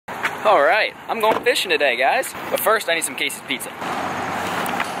All right, I'm going fishing today, guys. But first, I need some Casey's pizza.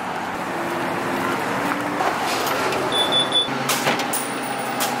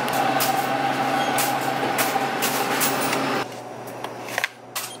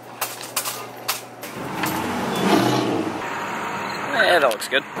 Yeah, that looks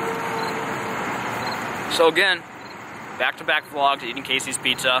good. So again, back-to-back vlogs eating Casey's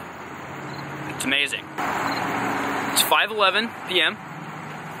pizza. It's amazing. It's 5:11 p.m.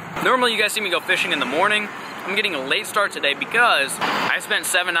 Normally you guys see me go fishing in the morning. I'm getting a late start today because I spent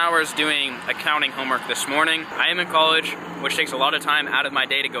 7 hours doing accounting homework this morning. I am in college, which takes a lot of time out of my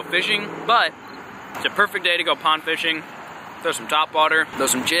day to go fishing, but it's a perfect day to go pond fishing, throw some topwater, throw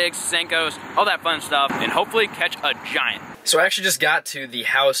some jigs, Senkos, all that fun stuff, and hopefully catch a giant. So I actually just got to the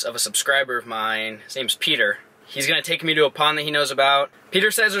house of a subscriber of mine. His name's Peter. He's gonna take me to a pond that he knows about.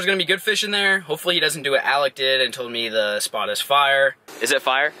 Peter says there's gonna be good fish in there. Hopefully he doesn't do what Alec did and told me the spot is fire. Is it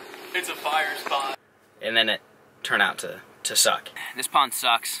fire? It's a fire spot. And then it turned out to suck. This pond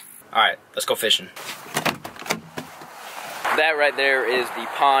sucks. All right, let's go fishing. That right there is the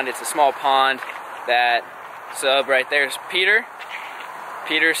pond. It's a small pond. That sub right there is Peter.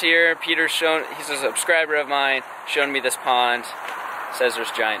 Peter's here. He's a subscriber of mine, showing me this pond. Says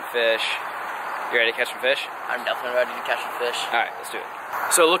there's giant fish. You ready to catch some fish? I'm definitely ready to catch some fish. All right, let's do it.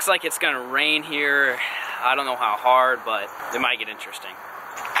 So it looks like it's gonna rain here. I don't know how hard, but it might get interesting.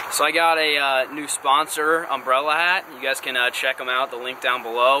 So I got a new sponsor, umbrella hat. You guys can check them out, the link down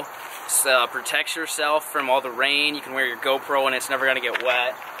below. It protects yourself from all the rain. You can wear your GoPro and it's never gonna get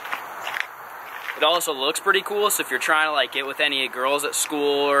wet. It also looks pretty cool, so if you're trying to like get with any girls at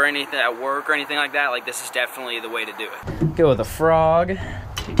school or anything at work or anything like that, like this is definitely the way to do it. Go with a frog,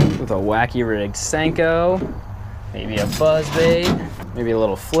 with a Wacky Rig Senko, maybe a buzz bait, maybe a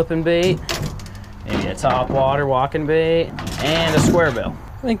little flipping bait, maybe a topwater walking bait, and a squarebill.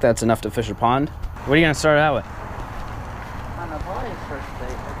 I think that's enough to fish a pond. What are you gonna start out with? I don't know, probably first bait,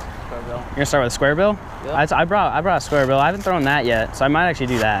 squarebill. You're gonna start with a squarebill? Yep. I brought a squarebill. I haven't thrown that yet, so I might actually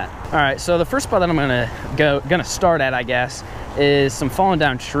do that. All right, so the first spot that I'm gonna start at, I guess, is some fallen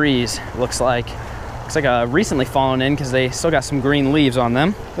down trees. Looks like recently fallen in because they still got some green leaves on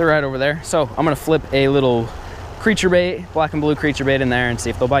them. They're right over there. So I'm gonna flip a little creature bait, black and blue creature bait in there and see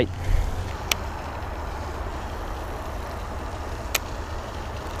if they'll bite.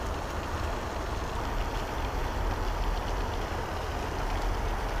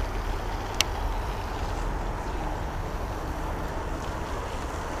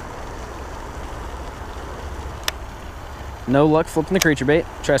 No luck flipping the creature bait.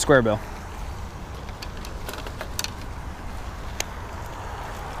 Try a squarebill.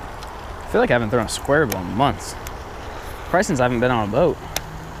 I feel like I haven't thrown a squarebill in months. Probably since I haven't been on a boat.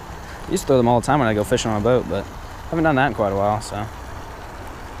 I used to throw them all the time when I go fishing on a boat, but I haven't done that in quite a while, so.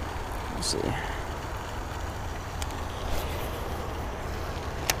 Let's see.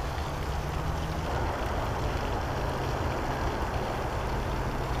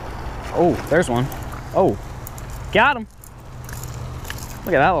 Oh, there's one. Oh, got him.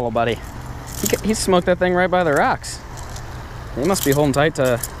 Look at that little buddy. He smoked that thing right by the rocks. He must be holding tight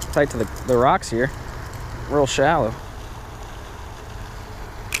to the rocks here. Real shallow.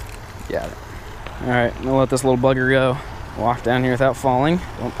 Got it. All right, I'm gonna let this little bugger go. Walk down here without falling.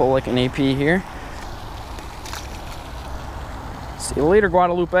 Don't pull like an AP here. See you later,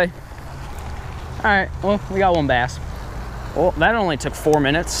 Guadalupe. All right, well, we got one bass. Well, that only took 4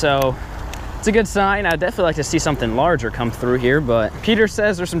 minutes, so it's a good sign. I'd definitely like to see something larger come through here, but Peter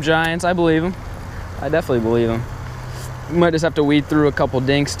says there's some giants. I believe him. I definitely believe him. We might just have to weed through a couple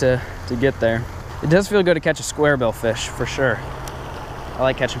dinks to get there. It does feel good to catch a squarebill fish, for sure. I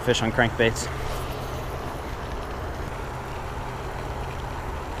like catching fish on crankbaits.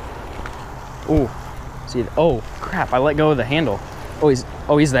 Ooh, see, oh crap, I let go of the handle. Oh, he's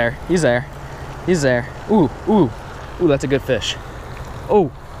there, he's there, he's there. Ooh, that's a good fish.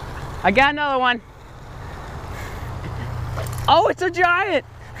 Oh, I got another one. Oh, it's a giant.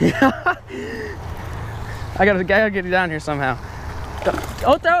 I gotta get it down here somehow.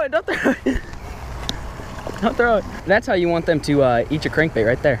 Don't throw it, don't throw it. Don't throw it. That's how you want them to eat your crankbait,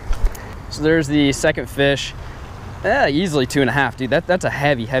 right there. So there's the second fish. Easily 2.5, dude. That's a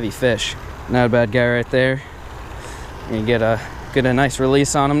heavy fish. Not a bad guy right there. You get a nice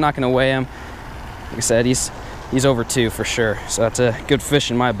release on him. Not gonna weigh him. Like I said, he's over 2 for sure. So that's a good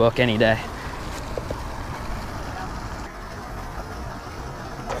fish in my book any day.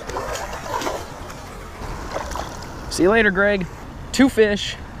 See you later, Greg. 2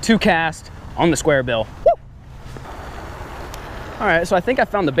 fish, 2 cast on the squarebill. Woo! All right, so I think I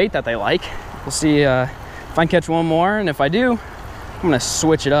found the bait that they like. We'll see if I can catch one more, and if I do, I'm gonna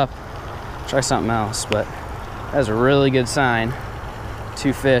switch it up. try something else, but that's a really good sign.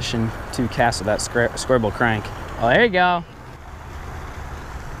 2 fish and 2 casts of that Squarebill crank. Oh, there you go.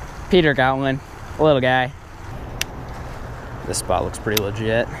 Peter got one, a little guy. This spot looks pretty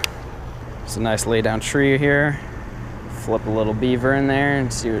legit. It's a nice lay down tree here. Flip a little beaver in there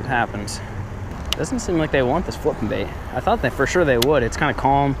and see what happens. Doesn't seem like they want this flipping bait. I thought that for sure they would. It's kind of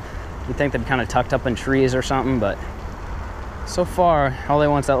calm. You'd think they'd be kind of tucked up in trees or something, but so far, all they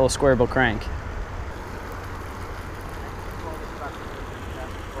want is that little Squarebill crank.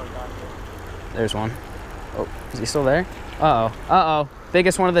 There's one. Oh, is he still there? Uh-oh, uh-oh.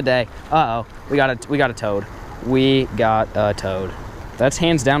 Biggest one of the day. Uh-oh, we got a toad. We got a toad. That's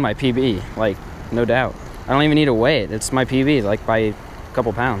hands down my PB, like, no doubt. I don't even need to weigh it. It's my PB, like, by a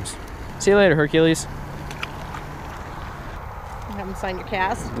couple pounds. See you later, Hercules. You have him sign your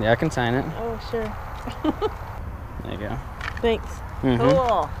cast? Yeah, I can sign it. Oh, sure. There you go. Thanks. Mm-hmm.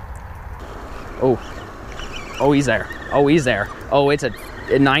 Cool. Oh. Oh, he's there. Oh, he's there. Oh, it's a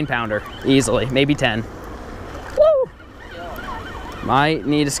 9-pounder, easily, maybe 10. Woo! Might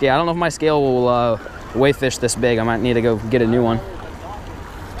need a scale. I don't know if my scale will weigh fish this big. I might need to go get a new one.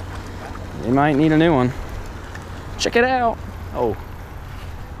 You might need a new one. Check it out. Oh.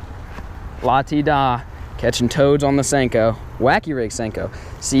 La-ti-da. Catching toads on the Senko. Wacky Rig Senko.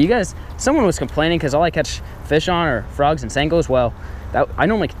 See, you guys, someone was complaining because all I catch fish on are frogs and Senkos. Well, I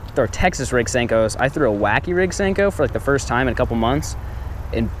normally throw Texas rig Senkos. I threw a Wacky Rig Senko for like the first time in a couple months,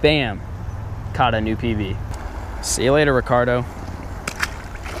 and bam, caught a new PB. See you later, Ricardo.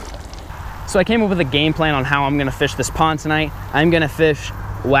 So I came up with a game plan on how I'm gonna fish this pond tonight. I'm gonna fish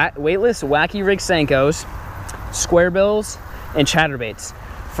weightless Wacky Rig Senkos, Squarebills, and chatterbaits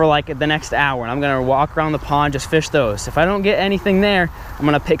for like the next hour. And I'm gonna walk around the pond, just fish those. If I don't get anything there, I'm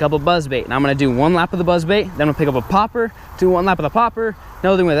gonna pick up a buzzbait. And I'm gonna do 1 lap of the buzzbait, then I'm gonna pick up a popper, do 1 lap of the popper,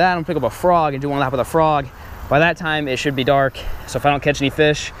 another thing with that, I'm gonna pick up a frog and do 1 lap of the frog. By that time, it should be dark. So if I don't catch any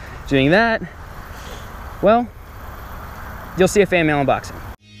fish doing that, well, you'll see a fan mail unboxing.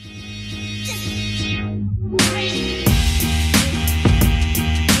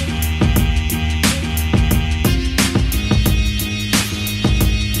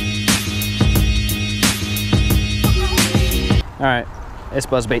 All right, it's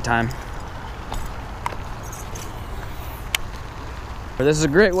buzzbait time. This is a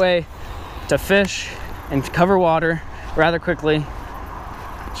great way to fish and cover water rather quickly.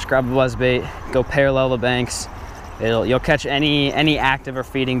 Just grab a buzzbait, go parallel the banks. You'll catch any active or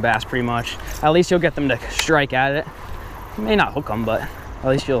feeding bass pretty much. At least you'll get them to strike at it. You may not hook them, but at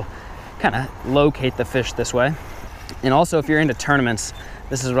least you'll kind of locate the fish this way. And also, if you're into tournaments,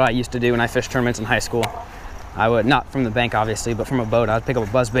 this is what I used to do when I fished tournaments in high school. I would, not from the bank obviously, but from a boat, I'd pick up a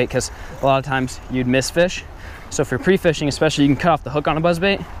buzzbait because a lot of times you'd miss fish. So if you're pre-fishing especially, you can cut off the hook on a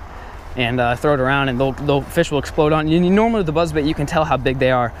buzzbait and throw it around, and the fish will explode on you. Normally with the buzzbait, you can tell how big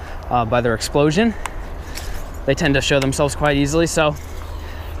they are by their explosion. They tend to show themselves quite easily. So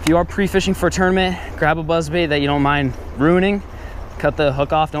if you are pre-fishing for a tournament, grab a buzzbait that you don't mind ruining, cut the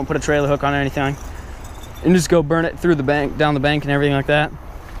hook off, don't put a trailer hook on or anything, and just go burn it through the bank, down the bank and everything like that.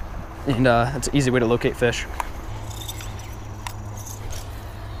 And it's an easy way to locate fish.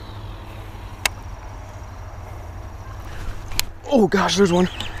 Oh gosh, there's one.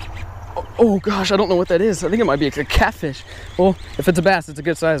 Oh gosh, I don't know what that is. I think it might be a catfish. Well, if it's a bass, it's a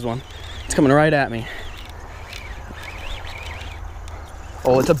good sized one. It's coming right at me.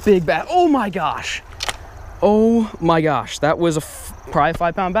 Oh, it's a big bass. Oh my gosh. Oh my gosh, that was probably a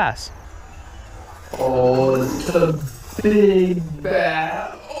 5-pound bass. Oh, it's a big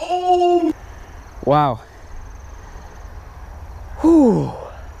bass. Oh! Wow. Whew.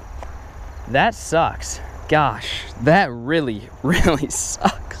 That sucks. Gosh, that really, really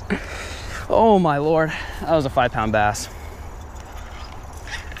sucks. Oh my Lord. That was a 5-pound bass.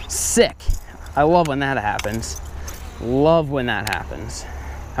 Sick. I love when that happens. Love when that happens.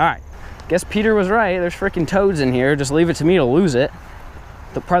 All right. Guess Peter was right. There's freaking toads in here. Just leave it to me to lose it.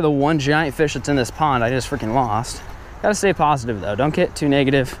 Probably the one giant fish that's in this pond I just freaking lost. Gotta stay positive though. Don't get too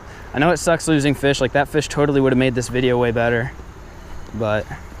negative. I know it sucks losing fish. Like, that fish totally would have made this video way better, but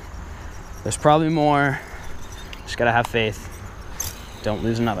there's probably more. Just gotta have faith. Don't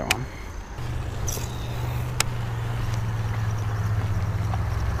lose another one.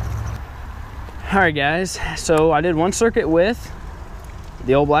 All right guys, so I did 1 circuit with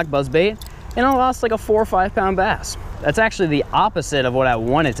the old black buzzbait and I lost like a 4 or 5 pound bass. That's actually the opposite of what I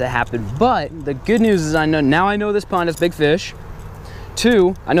wanted to happen, but the good news is I know this pond has big fish.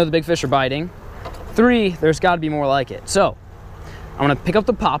 2, I know the big fish are biting. 3, there's got to be more like it. So I'm gonna pick up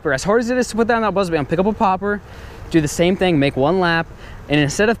the popper. As hard as it is to put down that buzzbait, I'm gonna pick up a popper, do the same thing, make 1 lap, And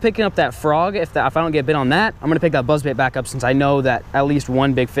instead of picking up that frog, if I don't get bit on that, I'm gonna pick that buzzbait back up, since I know that at least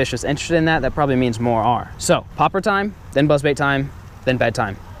one big fish is interested in that. That probably means more are. So popper time, then buzzbait time, then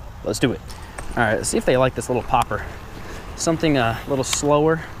bedtime. Let's do it. All right, let's see if they like this little popper. Something a little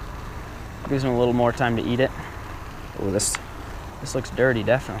slower, gives them a little more time to eat it. Oh, this looks dirty,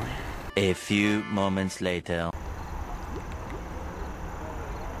 definitely. A few moments later.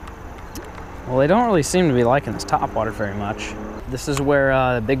 Well, they don't really seem to be liking this top water very much. This is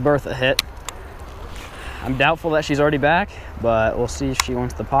where Big Bertha hit. I'm doubtful that she's already back, but we'll see if she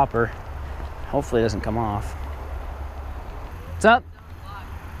wants the popper. Hopefully it doesn't come off. What's up?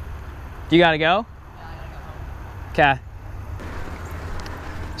 You gotta go? Yeah, I gotta go home. Okay.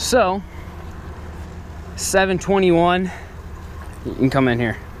 So, 7:21, you can come in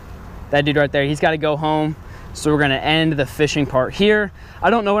here. That dude right there, he's gotta go home. So we're gonna end the fishing part here. I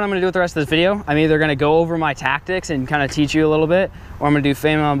don't know what I'm gonna do with the rest of this video. I'm either gonna go over my tactics and kind of teach you a little bit, or I'm gonna do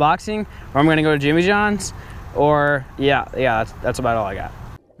family unboxing, or I'm gonna go to Jimmy John's, or yeah, that's about all I got.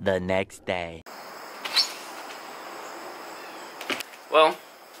 The next day. Well,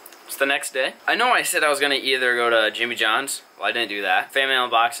 it's the next day. I know I said I was gonna either go to Jimmy John's. Well, I didn't do that. Fan mail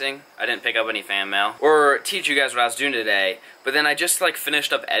unboxing, I didn't pick up any fan mail. Or teach you guys what I was doing today. But then I just like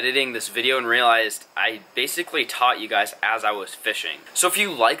finished up editing this video and realized I basically taught you guys as I was fishing. So if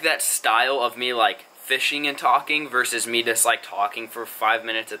you like that style of me like fishing and talking versus me just like talking for 5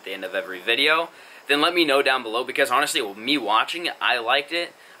 minutes at the end of every video, then let me know down below, because honestly, with me watching it, I liked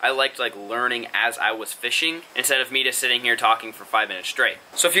it. I liked like learning as I was fishing instead of me just sitting here talking for 5 minutes straight.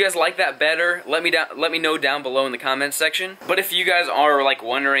 So if you guys like that better, let me know down below in the comments section. But if you guys are like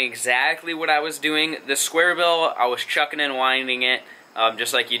wondering exactly what I was doing, the Squarebill, I was chucking and winding it,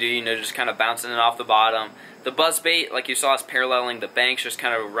 just like you do, you know, just kind of bouncing it off the bottom. The buzzbait, like you saw, is paralleling the banks, just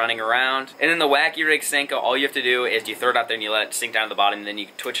kind of running around. And then the Wacky Rig Setup, all you have to do is you throw it out there and you let it sink down to the bottom, and then you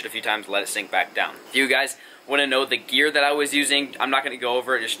twitch it a few times and let it sink back down. If you guys want to know the gear that I was using, I'm not going to go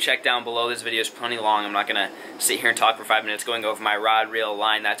over it. Just check down below. This video is plenty long. I'm not going to sit here and talk for 5 minutes going over my rod, reel,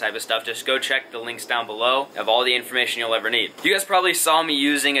 line, that type of stuff. Just go check the links down below of all the information you'll ever need. You guys probably saw me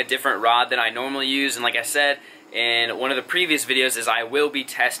using a different rod than I normally use, and like I said in one of the previous videos, is I will be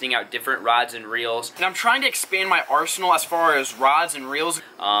testing out different rods and reels. And I'm trying to expand my arsenal as far as rods and reels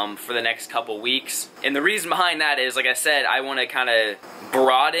for the next couple weeks. And the reason behind that is, like I said, I want to kind of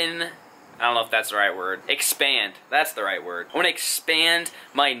broaden, I don't know if that's the right word. Expand. That's the right word. I want to expand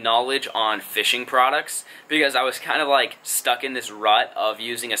my knowledge on fishing products, because I was kind of like stuck in this rut of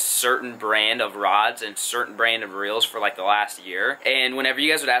using a certain brand of rods and certain brand of reels for like the last year. And whenever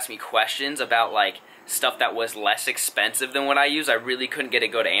you guys would ask me questions about like stuff that was less expensive than what I use, I really couldn't get a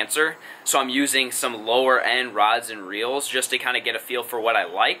good answer. So I'm using some lower end rods and reels just to kind of get a feel for what I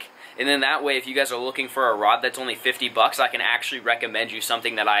like. And then that way, if you guys are looking for a rod that's only 50 bucks, I can actually recommend you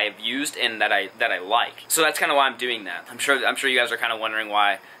something that I have used and that I like. So that's kind of why I'm doing that. I'm sure you guys are kind of wondering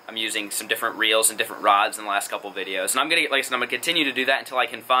why I'm using some different reels and different rods in the last couple videos. And I'm gonna, like I said, I'm gonna continue to do that until I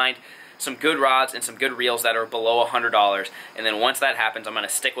can find some good rods and some good reels that are below $100, and then once that happens, I'm going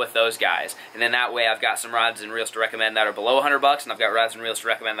to stick with those guys. And then that way I've got some rods and reels to recommend that are below 100 bucks, and I've got rods and reels to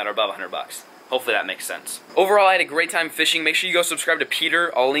recommend that are above 100 bucks. Hopefully that makes sense. Overall, I had a great time fishing. Make sure you go subscribe to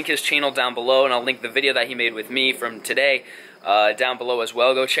Peter. I'll link his channel down below, and I'll link the video that he made with me from today down below as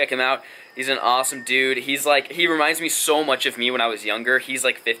well. Go check him out. He's an awesome dude. He's like, he reminds me so much of me when I was younger. He's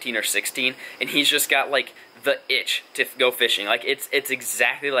like 15 or 16, and he's just got like the itch to go fishing. Like it's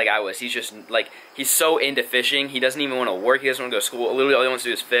exactly like I was. He's just like, he's so into fishing. He doesn't even want to work. He doesn't want to go to school. Literally all he wants to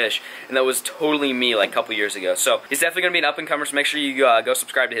do is fish. And that was totally me like a couple years ago. So he's definitely going to be an up-and-comer, so make sure you go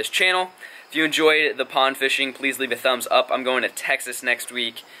subscribe to his channel. If you enjoyed the pond fishing, please leave a thumbs up. I'm going to Texas next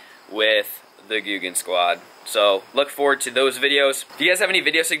week with the Guggen Squad. So look forward to those videos. If you guys have any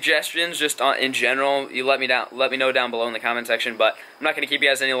video suggestions, just in general, you let me know down below in the comment section. But I'm not going to keep you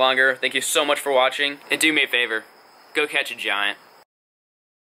guys any longer. Thank you so much for watching, and do me a favor, go catch a giant.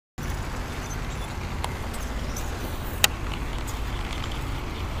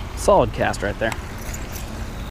 Solid cast right there.